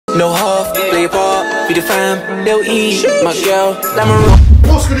No half, play a part, be the fam, they'll eat. My girl, Lamar.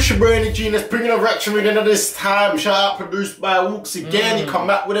 What's good, it's your boy Energy, and let's bring another reaction with another this time. Shout out, produced by Walkz again. He come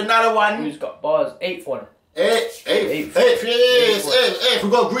back with another one. Who's got bars? Eighth one. Eighth, yes. We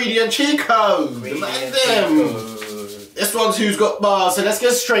got Greedy and Cheeko. This one's who's got bars. So let's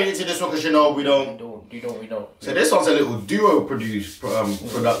get straight into this one because you know we don't. So this one's a little duo produced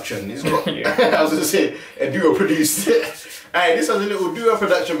production. It's got, I was gonna say a duo produced. Hey, this one's a little duo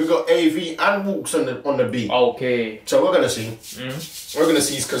production. We got AV and Walkz on the beat. Okay. So we're gonna see. We're gonna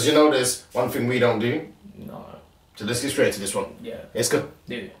see because you know there's one thing we don't do. No. So let's get straight to this one. Yeah. Let's go.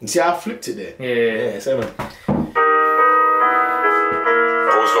 Yeah. You see how I flipped it there? Yeah. So man. Bro's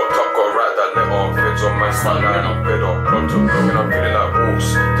locked up, got a rat that let off. Heads on my spine, line up better. Plugged up, long and I'm feeling like Walkz.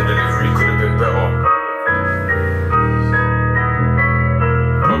 The delivery could have been better.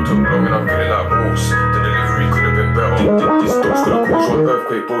 Plugged up, long and I'm feeling like Walkz. The delivery could have been better. This dog's gonna cause one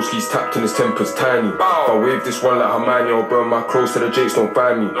earthquake. Broski's tapped and his temper's tiny. If I wave this one like Hermione, I'll burn my clothes so the jakes don't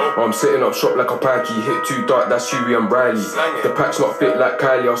find me. Or I'm sitting up shop like a pikey. Hit too dark, that's Huey and Riley. If the patch not fit like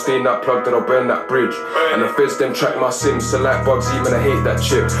Kylie, I'll stay in that plug, then I'll burn that bridge. And the feds them track my sims, so like Bugsy, man, I hate that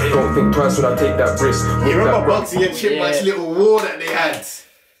chip. Don't think twice when I take that risk. You remember Bugsy and Chipmunk's little war that they had?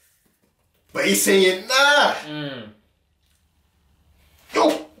 But he's saying, nah.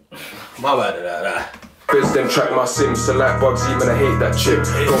 Yo. My bad, that. Feds them track my sims, so like Bugsy, man, I hate that chip.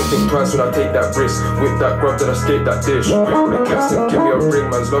 Don't think twice when I take that risk. With that grub, then I skate that dish. With the cats, then give me a ring.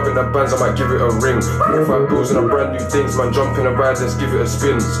 Man's loving the bands, I might give it a ring. 45 bills and a brand new things, man, jump in a ride, let's give it a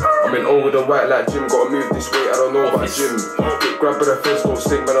spin. I'm in over the white like Jim, gotta move this way, I don't know about Jim. Get grabbed by the fence, don't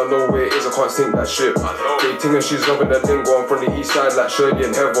sing, man, I know where it is, I can't sink that ship. Dating and she's loving the lingo, I'm from the east side like Shirley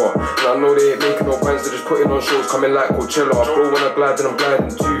and Heather. And I know they ain't making no plans, they're just putting on shows, coming like Coachella. I blow when I glide, then I'm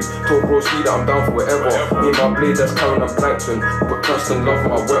gliding too. Talk bro speed, I'm down for whatever. Me and my blade that's carrying on plankton, but trust and love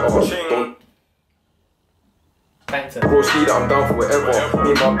my wetter. Don't bro speed, I'm down for whatever.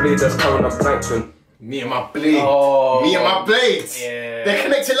 Me and my blade that's carrying on plankton. Me and my blade. Me and my blades. Yeah. They're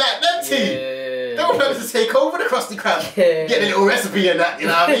connected like them two. They were planning to take over the Krusty Krab. Get a little recipe and that, you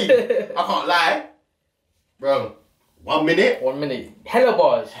know what I mean? I can't lie. Bro, 1 minute? 1 minute. Hella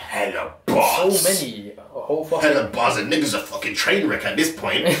bars. Hella bars. So many. A whole fucking... Hella bars, and niggas a fucking train wreck at this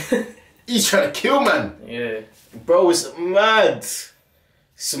point. He's trying to kill, man. Yeah. Bro, it's mad.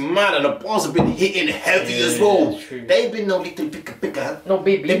 It's mad, and the bars have been hitting heavy as well. They've been no little picker. No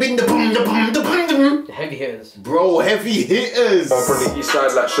baby. They've been the boom. The heavy hitters. Bro, heavy hitters. I'm from the east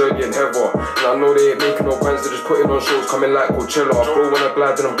side like Shirley and Heather. And I know they ain't making no plans, they're just putting on shows, coming like Coachella. I blow when I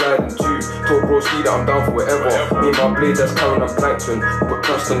glide, then I'm gliding too. Talk bro speed, I'm down for whatever. Me and my blade that's carrying on plankton, but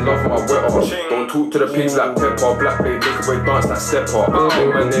trust and love my wetter. Don't talk to the pigs like Pepper. Black blade, make a boy dance like Stepper. Big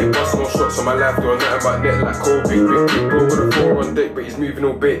man, they bust no shots on my life, doing nothing but net like Kobe. Big bro with a 4 on deck, but he's moving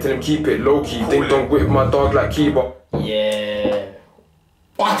all bait, tell him keep it low key. Ding dong with my dog like Kiba. Yeah.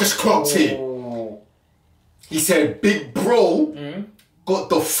 Oh, I just clocked it. He said, big bro got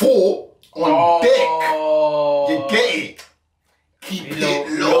the 4 on deck. You get it? Keep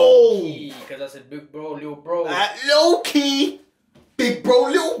it low. Because I said big bro, little bro. Low key. Big bro,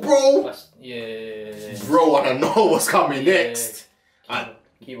 little bro. Yeah. Bro, I don't know what's coming next.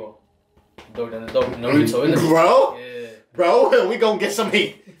 Kibo. Dog and the dog. Naruto, isn't it? Bro? Yeah. Bro, we gonna get some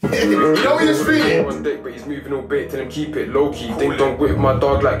heat. You know we just feeling. On deck, but he's moving all bait, tell him keep it low key. Ding dong with my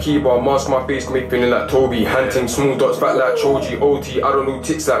dog like Kiba. Mask my face, make feeling like Toby. Hunting small dots, fat like Choji. OT, I don't know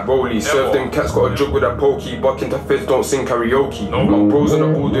ticks like Rolly. Serve them cats, got a jug with a pokey. Bucking to feds, don't sing karaoke. My bros on the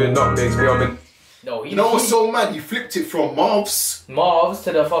ball doing nutmegs, me I'm in. No, you know what's so mad? You flipped it from Marv's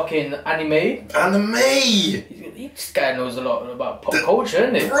to the fucking anime. This guy knows a lot about pop culture,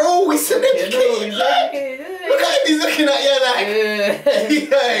 isn't it? Bro, he's an educated. Look at him, he's looking at you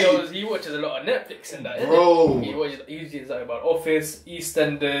like. He watches a lot of Netflix and that, bro. He watches usually like about Office,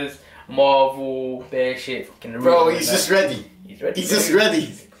 EastEnders, Marvel, bear shit, fucking. Bro, he's just ready. He's just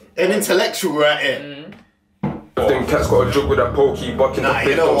ready. An intellectual right here. Them cats got a jug with a pokey, bucking the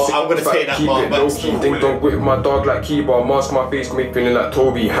you know what? I'm gonna take that mark back. Ding dong with my dog like Kiba. Mask my face, make feeling like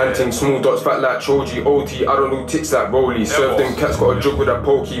Toby. Hunting small dots, fat like Choji. OT, I don't know ticks like Rolly. Serve them cats, got a jug with a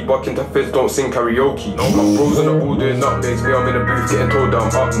pokey. Bucking to feds, don't sing karaoke. My bros on the ball doing nutmegs. Me, I'm in the booth getting told that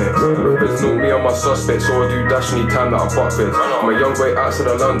I'm up next. The feds know me, I'm my suspect, so I do dash any time that I butt feds. I'm a young boy outside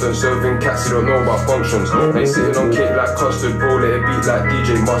of London, serving cats who don't know about functions. They sitting on cake like custard, bro, let it beat like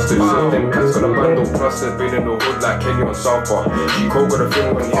DJ Mustard. Serve them cats got a band of clusters, been in the hood like Kenny on South Park. Cheeko got a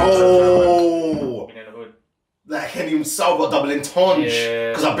thing when he like Kenny himself got double entendre.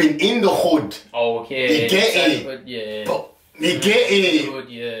 Because I've been in the hood. Oh, okay. You get it? Hood, yeah. But you get it? Hood,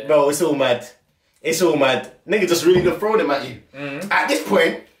 yeah. Bro, it's all mad. It's all mad. Nigga just really gonna throw them at you. At this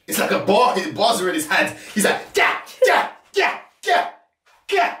point, It's like a bar. His bars are in his hand. He's like, yeah.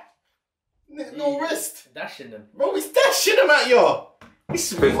 No wrist. Dashing them. Bro, he's dashing them at you.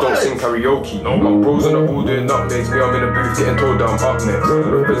 Fizz don't sing karaoke. No, I'm pros on the ball doing nutmegs. Me, I'm in the booth getting told that I'm up next.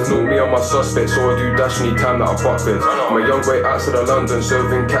 The Fizz know me, I'm my suspect, so I do dash any time that I butt feds. I'm a young boy outside of London,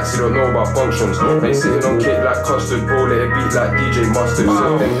 serving cats who don't know about functions. Ain't sitting on cake like custard, bro, let it beat like DJ Mustard.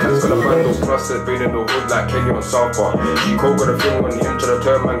 Serving cats got a band of clustered, been in the hood like Kenny on South Park. Cheeko got a thing on him, try to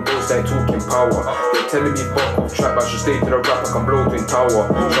turn man ghost, ain't talking power. They're telling me fuck off trap, I should stay to the rap, I can blow twin tower.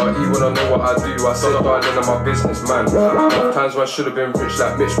 But even when I know what I do, I said darling, I'm a businessman. Enough times when I should have been rich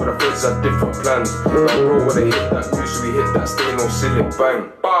like Mitch, but the friends had different plans. Like bro, when they hit that move, so we hit that stay no silly bang.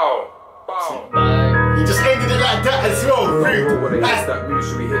 Bow, bow. He just ended it like that as well. Bro, when they hit that move,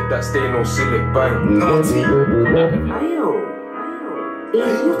 so we hit that stay no silly bang. Naughty. Ayo,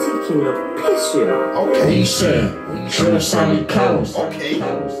 you taking the piss, you know? Okay. You say, trying to sound me cows. Okay.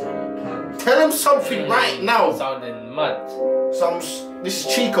 Tell him something right now. Sounding mad. This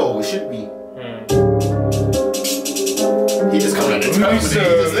is Cheeko, it should be. He just comes out the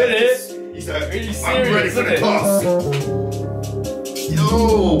He's like, really serious, I'm ready for the isn't it? class.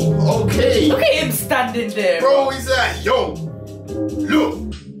 Yo, okay. Look at him standing there. Bro, he's like, yo, look.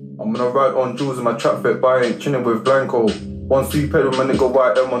 I'm gonna ride on jewels in my trap fit, but I ain't chilling with Blanco. One sweet pedal, my nigga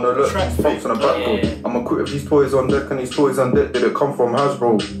white them on the look, pumps on the backboard. I'ma quit if these toys on deck and these toys on deck, did it come from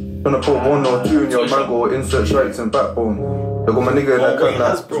Hasbro? Gonna put 1 or 2 in your mango, insert strikes and backbone. They got my nigga in that gun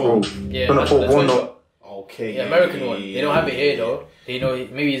like Hasbro. Gonna put 1 or... Okay. Yeah, American one. They don't have it here though. They know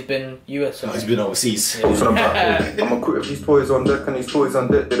maybe he's been US. No, he's been overseas. Yeah. I'ma quit if these toys on deck and these toys on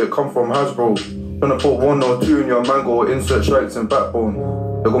deck, did it come from Hasbro? Gonna put 1 or 2 in your mango, insert strikes and backbone.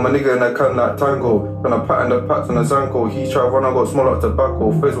 They got my nigga in that can like Tango. Gonna pattern the packs on the Zanko. He try run, I got small like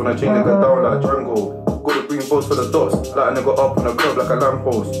tobacco. Fizz when I chain nigga down like Django. Got the green balls for the dots, like a nigga up on the curb like a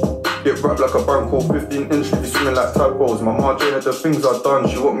lamppost. Get wrapped like a bank hole, 15 inch, be swinging like tadpoles. My ma J had the things I've done,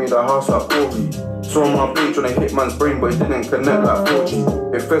 she want me the house like Corey. Saw on my page when I hit man's brain, but it didn't connect like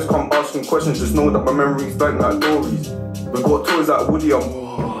 4G. If Fizz come asking questions, just know that my memory's blank like Dory's. We got toys like Woody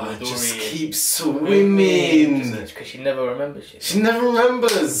and just keep swimming. Because she never remembers shit. She never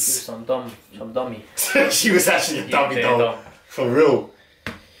remembers. Some dummy. She was actually a dummy though. For real.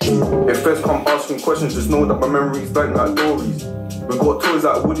 If Fizz come asking questions, just know that my memory's blank like Dory's. We got toys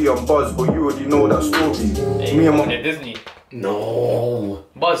like Woody and Buzz, but you already know that story. Hey, me and my Disney. No.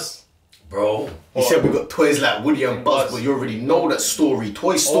 Buzz. Bro. He said we got toys like Woody and Buzz, but you already know that story.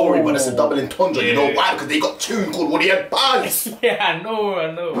 Toy Story, but it's a double entendre. You know why? Because they got a tune called Woody and Buzz. Yeah, I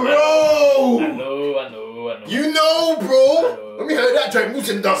know. Bro! I know. You know, bro! When we heard that joint, moves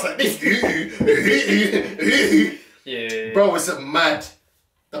and dance like this. Yeah. Bro, it's a mad.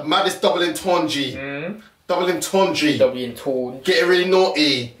 The maddest double entendre. Double entendre. Double entendre. Get it really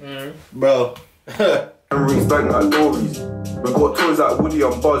naughty. Bro. memory's blank like Dory's. We got toys like Woody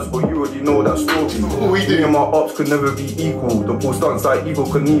and Buzz, but you already know that story. We do. Me and my ops could never be equal. The ball stunts like Evil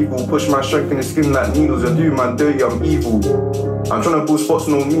Knievel. Push my strength in the skin like needles. And do man dirty, I'm evil. I'm tryna ball spots,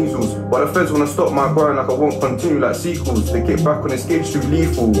 no measles. But the feds wanna stop my grind like I won't continue like sequels. They get back on this gauge too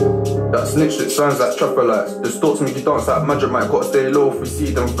lethal. That snitch shit sounds like traffic lights. The stalks make you dance like Magic Mike. Gotta stay low if we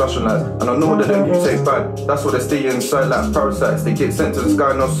see them flashing lights. And I know that them you take bad. That's why they stay inside like parasites. They get sent to the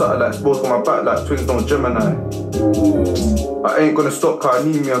sky, no satellites. Both on my back like twins, don't Gemini. I ain't gonna stop cause I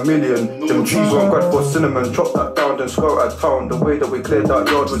need me a million. Them G's won't grad for cinnamon. Chop that down, then scout out town. The way that we cleared that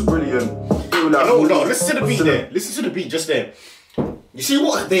yard was brilliant. Like no, listen to the beat there. Listen to the beat just there. You see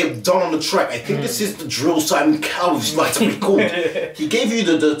what they have done on the track? I think this is the drill Simon Cow's like to be called. He gave you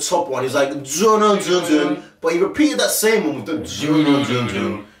the top one. He's like dun dun dun dun, but he repeated that same one with the dun dun dun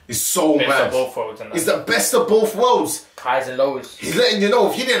dun. It's so mad. It's the best of both worlds. Highs and lows. He's letting you know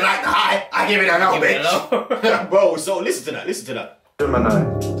if you didn't like the high, I give it a low, bitch. Bro, so listen to that. Listen to that. Gemini.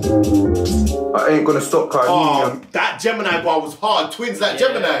 I ain't gonna stop cause I need me that Gemini bar was hard. Twins like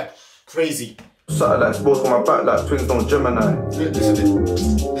Gemini. Crazy. satellites both on my back like twins, don't Gemini.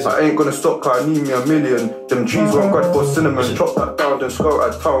 I ain't gonna stop cause I need me a million. Them G's won't grad for cinnamon. Chop that down, then scout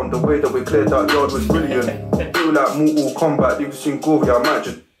out town. The way that we cleared that yard was brilliant. Feel like Mortal Kombat, you've seen Gory, I might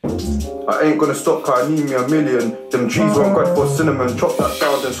just. I ain't gonna stop cause I need me a million. Them G's won't grad for cinnamon. Chop that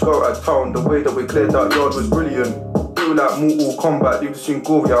down, then scout out town. The way that we cleared that yard was brilliant. Feel like Mortal Kombat, you've seen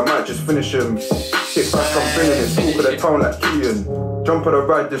Gory, I might just finish him. Sit back, I'm feeling it. Talk of the town like Killian. Jump on the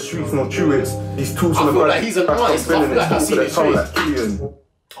ride, the streets, no chewits. These tools on the ride, like he's a nice. I feel like I see the town like Killian.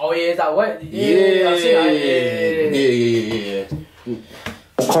 Oh yeah, is that what? Yeah, I see that. Yeah.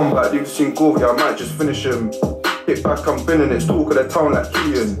 Combat, you've seen Gory, I might just finish him. Hit back, I'm feeling it. Talk of the town like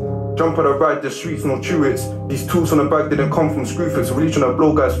Killian. Jump on the ride, the streets, no truants. These tools on the back didn't come from Screwfix. Really trying to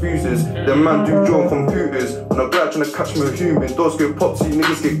blow guys' fuses. Them man do draw on computers. On the back trying to catch me a human. Doors get popped, see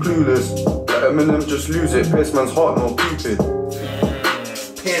niggas get clueless. Like Eminem just lose it. Pierce man's heart, no Cupid.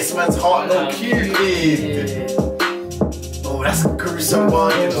 Pierce man's heart, no Cupid. Oh, that's a gruesome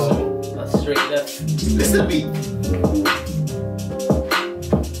one, you know. That's straight left. Listen to me.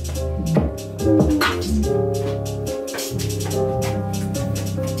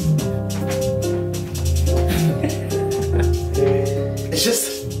 It's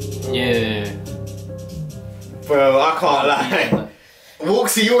just... Yeah. Bro, I can't lie.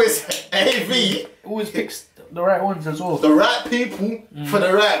 Walkz, you always AV. Always picks the right ones as well. The right people for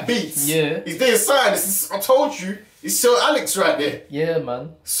the right beats. Yeah. He's doing science. I told you. He's Sir Alex right there. Yeah,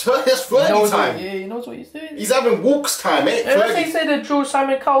 man. So it's 30 time. He knows what he's doing. He's having Walkz time, eh? And that's why he said the Drew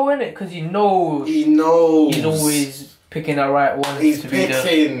Simon Cowell, innit? Because he knows. He knows. He's always picking the right ones. He's to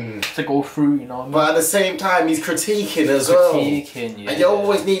picking. To go through, you know what I mean? But at the same time, he's critiquing as well. Critiquing, yeah. And you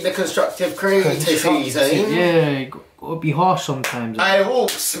always need the constructive creativity, eh? Yeah, you gotta be harsh sometimes. Hey,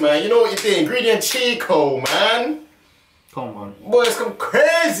 Walkz, man. You know what you're doing. Ingredient Cheeko, man. Come on. Boy, it's gone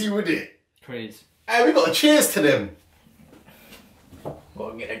crazy with it. Crazy. Hey, we got a cheers to them.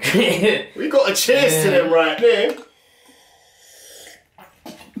 Gotta get a clear. We got a cheers to them right there.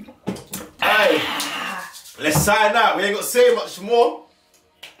 Hey, let's sign out. We ain't got to say much more.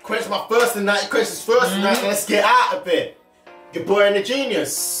 Quench my first tonight. Quench his first tonight. Let's get out of it. Your boy and the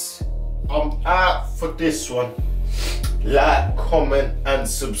genius. I'm out for this one. Like, comment, and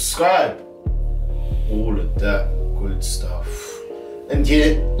subscribe. All of that good stuff. And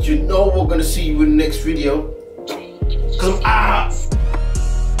yeah, you know we're gonna see you in the next video. 'Cause I'm out.